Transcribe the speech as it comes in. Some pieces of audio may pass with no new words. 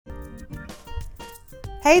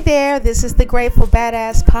Hey there, this is the Grateful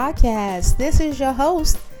Badass Podcast. This is your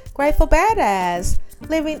host, Grateful Badass,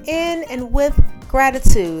 living in and with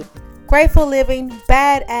gratitude. Grateful living,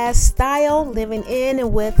 badass style, living in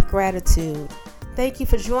and with gratitude. Thank you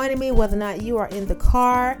for joining me, whether or not you are in the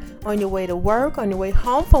car, on your way to work, on your way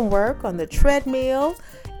home from work, on the treadmill,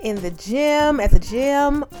 in the gym, at the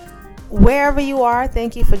gym, wherever you are.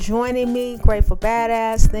 Thank you for joining me, Grateful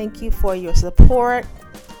Badass. Thank you for your support.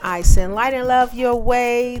 I send light and love your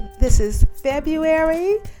way. This is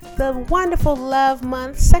February, the wonderful love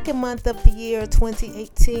month, second month of the year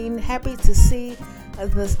 2018. Happy to see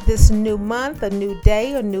this new month, a new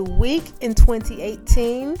day, a new week in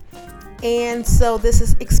 2018. And so this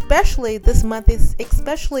month is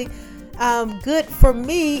especially good for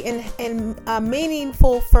me and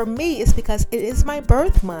meaningful for me is because it is my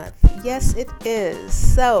birth month. Yes, it is.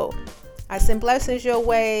 So I send blessings your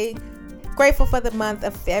way. Grateful for the month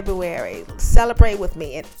of February. Celebrate with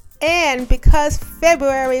me. And because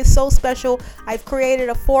February is so special, I've created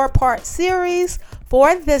a 4-part series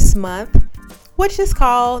for this month, which is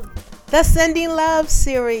called the Sending Love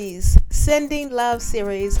Series. Sending Love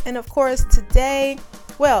Series. And of course, today,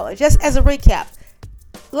 just as a recap,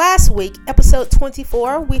 last week, episode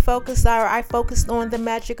 24, I focused on the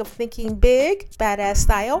magic of thinking big, badass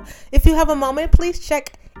style. If you have a moment, please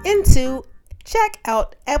check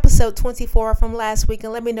out episode 24 from last week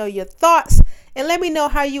and let me know your thoughts and let me know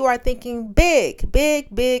how you are thinking big,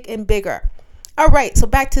 and bigger. All right, so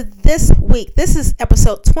back to this week. This is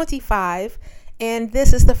episode 25, and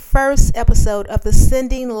this is the first episode of the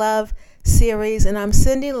Sending Love series, and I'm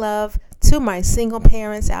sending love to my single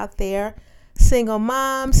parents out there, single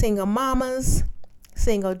moms, single mamas,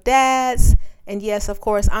 single dads, and yes, of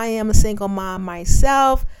course, I am a single mom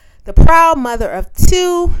myself, the proud mother of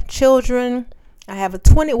 2 children. I have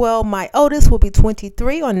my oldest will be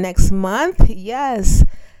 23 on next month. Yes,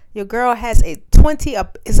 your girl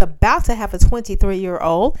is about to have a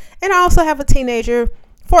 23-year-old. And I also have a teenager,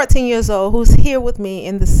 14 years old, who's here with me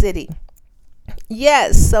in the city.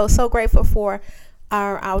 Yes, so grateful for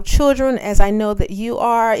our children, as I know that you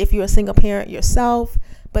are, if you're a single parent yourself.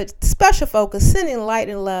 But special focus, sending light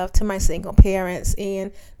and love to my single parents.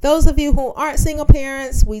 And those of you who aren't single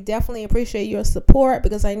parents, we definitely appreciate your support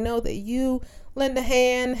because I know that you lend a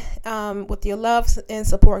hand with your love and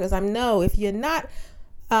support. Because I know if you're not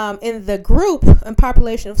in the group and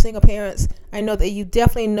population of single parents, I know that you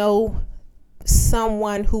definitely know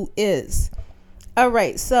someone who is. All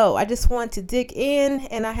right, so I just want to dig in,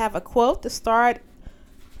 and I have a quote to start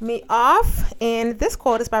me off. And this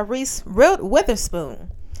quote is by Reese Witherspoon,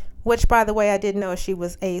 which, by the way, I didn't know she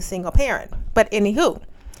was a single parent. But anywho,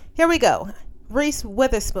 here we go. Reese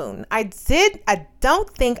Witherspoon. I don't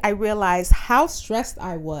think I realized how stressed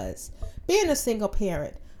I was being a single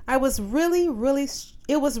parent. It was really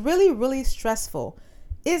stressful.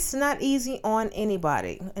 It's not easy on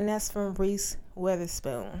anybody. And that's from Reese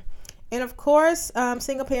Witherspoon. And of course,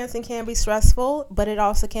 single parenting can be stressful, but it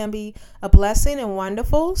also can be a blessing and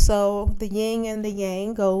wonderful. So the yin and the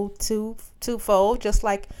yang go twofold, just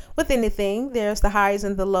like with anything. There's the highs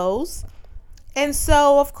and the lows. And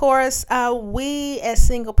so, of course, we as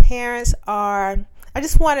single parents I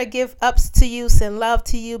just want to give ups to you, send love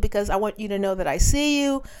to you, because I want you to know that I see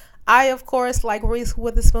you. I, of course, like Reese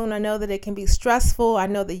Witherspoon, I know that it can be stressful. I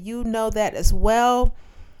know that you know that as well.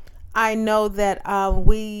 I know that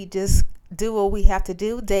we just do what we have to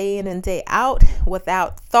do day in and day out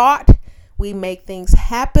without thought. We make things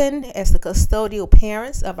happen as the custodial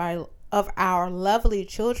parents of our lovely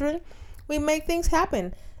children. We make things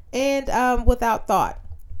happen and without thought.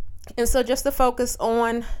 And so just to focus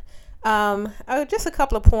on just a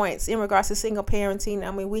couple of points in regards to single parenting.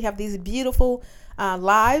 I mean, we have these beautiful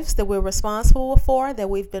lives that we're responsible for, that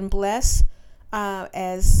we've been blessed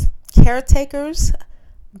as caretakers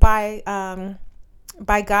by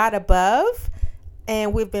God above,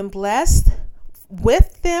 and we've been blessed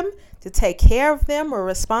with them to take care of them. We're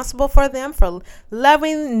responsible for them, for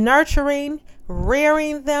loving, nurturing,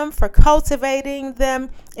 rearing them, for cultivating them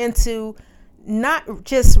into not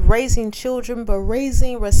just raising children, but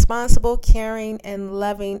raising responsible, caring, and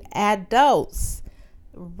loving adults.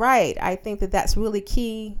 Right. I think that that's really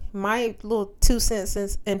key. My little 2 cents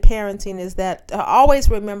in parenting is that always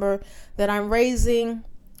remember that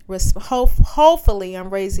hopefully I'm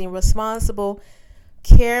raising responsible,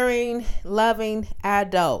 caring, loving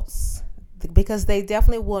adults, because they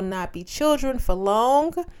definitely will not be children for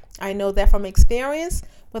long. I know that from experience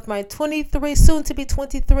with my 23, soon to be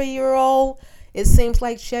 23-year-old. It seems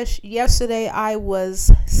like just yesterday I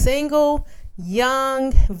was single,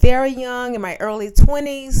 young, very young, in my early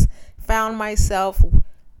 20s, found myself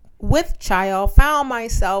with child, found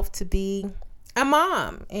myself to be a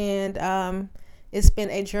mom. And it's been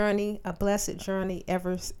a journey, a blessed journey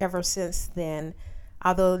ever since then.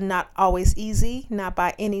 Although not always easy, not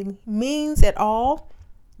by any means at all.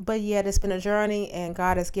 But yet it's been a journey, and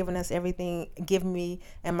God has given us everything, given me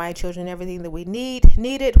and my children everything that we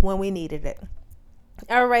needed when we needed it.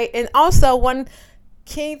 All right. And also one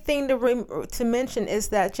key thing to mention is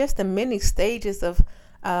that just the many stages of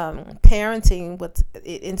parenting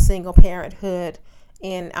in single parenthood.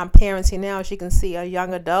 And I'm parenting now, as you can see, a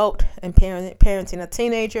young adult, and parenting a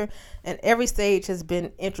teenager, and every stage has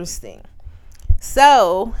been interesting.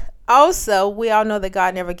 So also, we all know that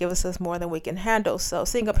God never gives us more than we can handle. So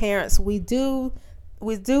single parents, we do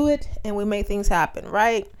it, and we make things happen,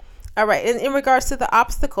 right? All right. And in regards to the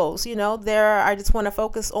obstacles, I just want to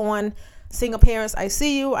focus on single parents. I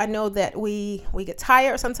see you. I know that we get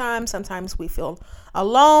tired sometimes. Sometimes we feel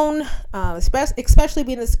alone, especially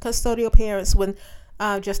being as custodial parents, when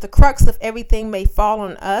just the crux of everything may fall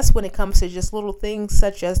on us when it comes to just little things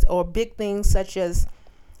or big things such as,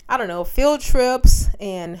 I don't know, field trips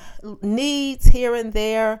and needs here and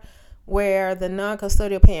there where the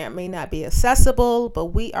non-custodial parent may not be accessible, but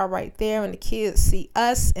we are right there, and the kids see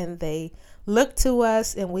us and they look to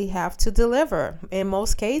us, and we have to deliver in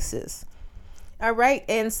most cases. All right.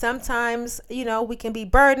 And sometimes, we can be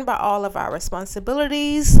burdened by all of our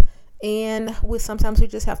responsibilities, and sometimes we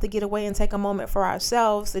just have to get away and take a moment for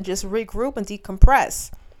ourselves and just regroup and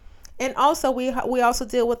decompress. And also we also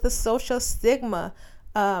deal with the social stigma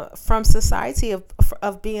from society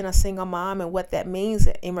of being a single mom, and what that means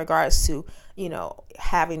in regards to,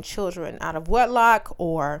 having children out of wedlock,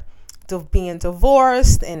 or being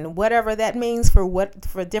divorced, and whatever that means for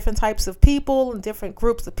different types of people and different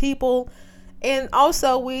groups of people. And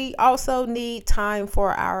also, we also need time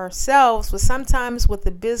for ourselves, but sometimes with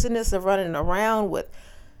the busyness of running around with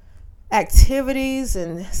activities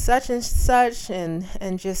and such,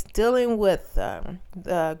 and just dealing with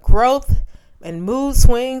the growth and mood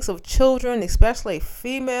swings of children, especially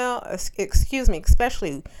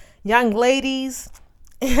especially young ladies.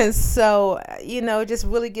 And so, it just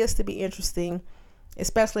really gets to be interesting,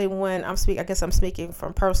 especially when I'm speaking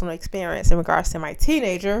from personal experience in regards to my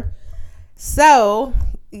teenager. So,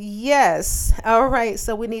 yes. All right.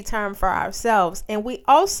 So we need time for ourselves. And we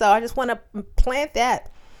also, I just want to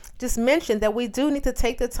just mention that we do need to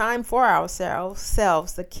take the time for ourselves,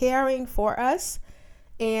 the caring for us.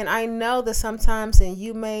 And I know that sometimes, and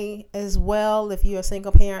you may as well, if you're a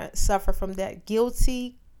single parent, suffer from that guilt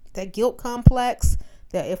complex,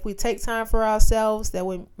 that if we take time for ourselves,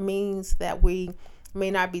 that means that we may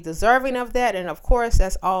not be deserving of that. And of course,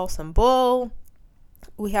 that's all some bull.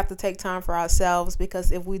 We have to take time for ourselves,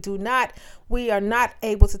 because if we do not, we are not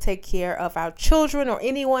able to take care of our children or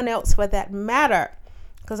anyone else for that matter.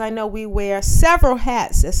 Because I know we wear several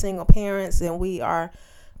hats as single parents, and we are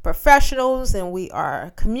professionals, and we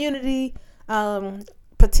are community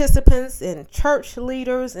participants and church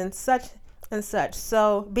leaders and such.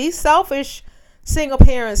 So be selfish, single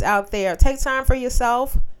parents out there. Take time for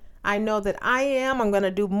yourself. I know that I'm going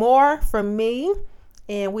to do more for me.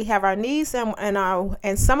 And we have our needs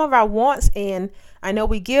and some of our wants. And I know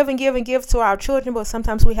we give to our children, but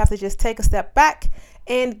sometimes we have to just take a step back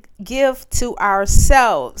and give to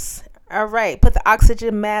ourselves. All right. Put the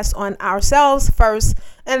oxygen mask on ourselves first,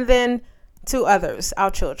 and then to others,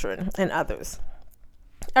 our children and others.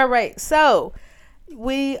 All right. So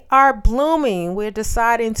we are blooming. We're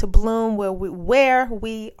deciding to bloom where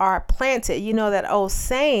we are planted. You know that old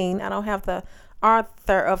saying, I don't have the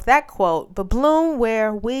author of that quote, but bloom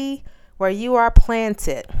where you are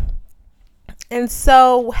planted. And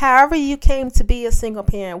so however you came to be a single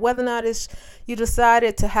parent, whether or not it's you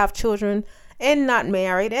decided to have children and not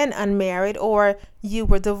married and unmarried, or you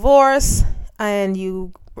were divorced and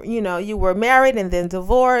you were married and then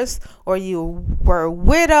divorced, or you were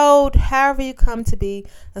widowed, however you come to be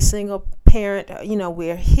a single parent,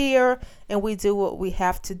 we're here and we do what we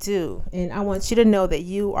have to do. And I want you to know that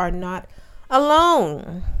you are not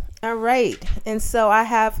alone. All right. And so I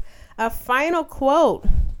have a final quote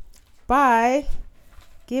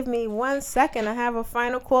give me 1 second. I have a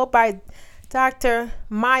final quote by Dr.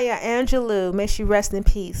 Maya Angelou. May she rest in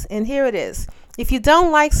peace. And here it is. If you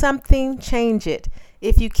don't like something, change it.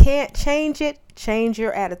 If you can't change it, change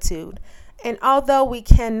your attitude. And although we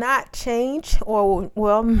cannot change, or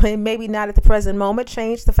maybe not at the present moment,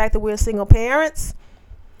 change the fact that we're single parents,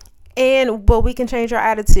 but we can change our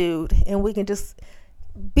attitude, and we can just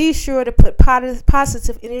be sure to put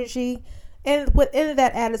positive energy and within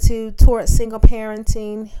that attitude towards single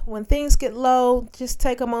parenting. When things get low, just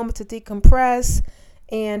take a moment to decompress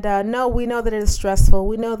And no, we know that it is stressful.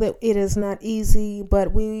 We know that it is not easy,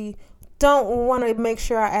 but we don't want to make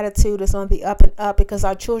sure our attitude is on the up and up, because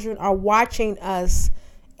our children are watching us,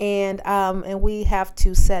 and we have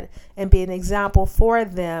to set and be an example for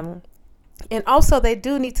them. And also, they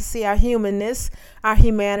do need to see our humanness, our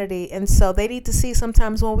humanity. And so they need to see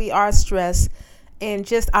sometimes when we are stressed,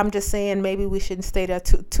 and I'm just saying, maybe we shouldn't stay there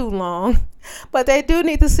too long, but they do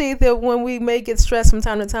need to see that when we may get stressed from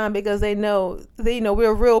time to time, because they know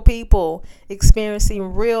we're real people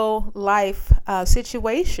experiencing real life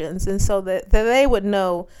situations. And so that they would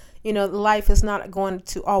know, life is not going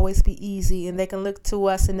to always be easy, and they can look to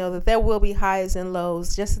us and know that there will be highs and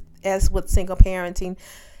lows, just as with single parenting.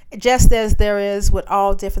 Just as there is with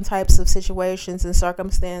all different types of situations and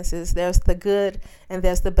circumstances, there's the good and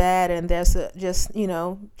there's the bad, and there's just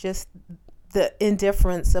the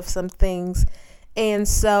indifference of some things. And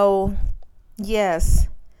so, yes,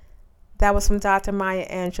 that was from Dr. Maya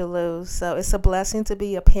Angelou. So it's a blessing to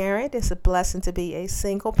be a parent. It's a blessing to be a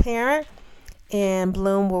single parent, and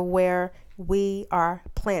bloom where we are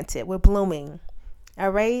planted. We're blooming. All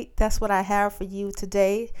right, that's what I have for you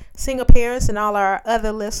today. Single parents and all our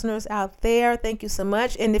other listeners out there, thank you so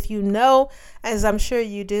much. And if you know, as I'm sure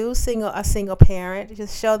you do, a single parent,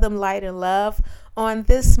 just show them light and love on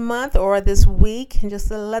this month or this week, and just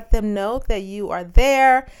to let them know that you are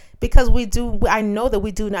there, because I know that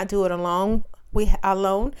we do not do it alone. We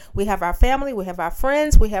have our family, we have our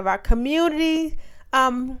friends, we have our community,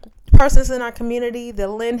 persons in our community that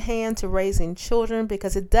lend hand to raising children,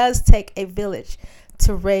 because it does take a village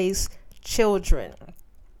to raise children.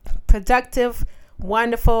 Productive,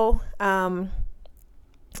 wonderful, honest,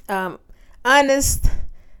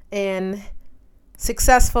 and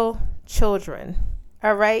successful children.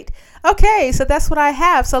 All right. Okay. So that's what I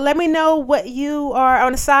have. So let me know what you are,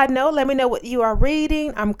 on a side note, let me know what you are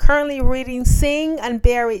reading. I'm currently reading Sing,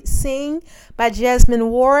 Unburied Sing by Jesmyn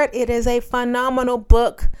Ward. It is a phenomenal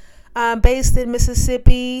book, based in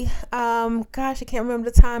Mississippi. I can't remember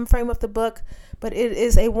the time frame of the book, but it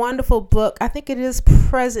is a wonderful book. I think it is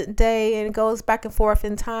present day, and it goes back and forth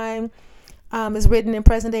in time. It's written in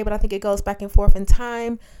present day, but I think it goes back and forth in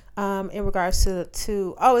time. In regards to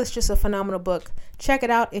it's just a phenomenal book. Check it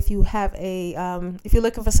out if you have if you're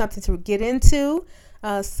looking for something to get into,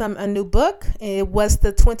 a new book. It was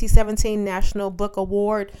the 2017 National Book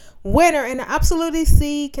Award winner, and I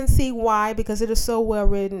absolutely can see why, because it is so well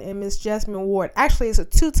written. And Miss Jesmyn Ward actually is a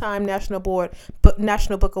 2-time National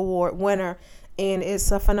Book Award winner, and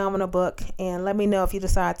it's a phenomenal book. And let me know if you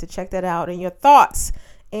decide to check that out and your thoughts.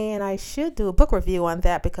 And I should do a book review on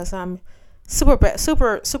that, because I'm super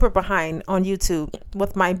behind on YouTube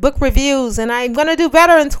with my book reviews, and I'm going to do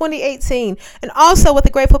better in 2018. And also with the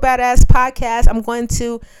Grateful Badass podcast, I'm going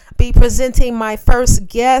to be presenting my first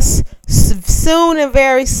guest soon, and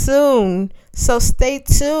very soon. So stay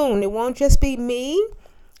tuned. It won't just be me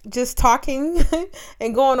just talking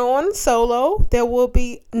and going on solo. There will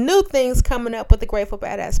be new things coming up with the Grateful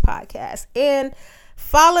Badass podcast. And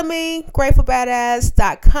follow me,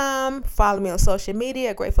 gratefulbadass.com. Follow me on social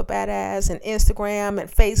media, Grateful Badass, and Instagram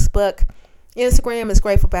and Facebook. Instagram is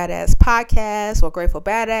Grateful Badass Podcast, or Grateful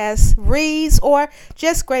Badass Reads, or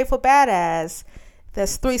just Grateful Badass.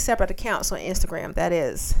 There's 3 separate accounts on Instagram, that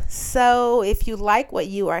is. So if you like what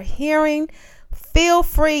you are hearing, feel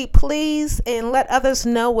free, please, and let others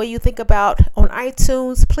know what you think about on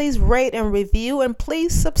iTunes. Please rate and review, and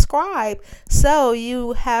please subscribe so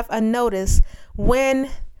you have a notice when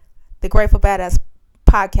the Grateful Badass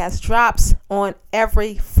podcast drops on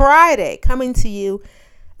every Friday. Coming to you,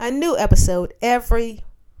 a new episode every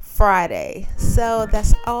Friday. So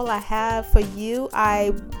that's all I have for you.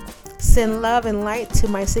 I send love and light to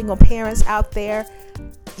my single parents out there.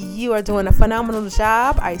 You are doing a phenomenal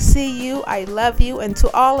job. I see you. I love you. And to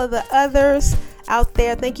all of the others out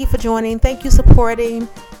there, thank you for joining. Thank you supporting.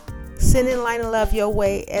 Sending light and love your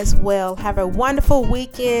way as well. Have a wonderful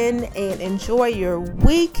weekend and enjoy your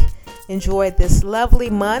week. Enjoy this lovely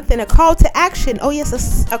month. And a call to action. Oh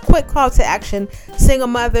yes, a quick call to action. Single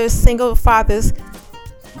mothers, single fathers,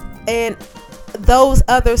 and those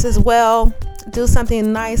others as well. Do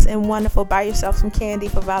something nice and wonderful. Buy yourself some candy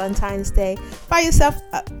for Valentine's Day. Buy yourself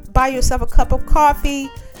a cup of coffee.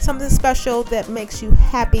 Something special that makes you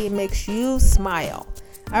happy and makes you smile.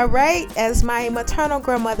 All right, as my maternal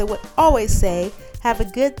grandmother would always say, have a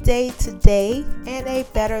good day today and a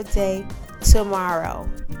better day tomorrow.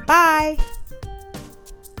 Bye.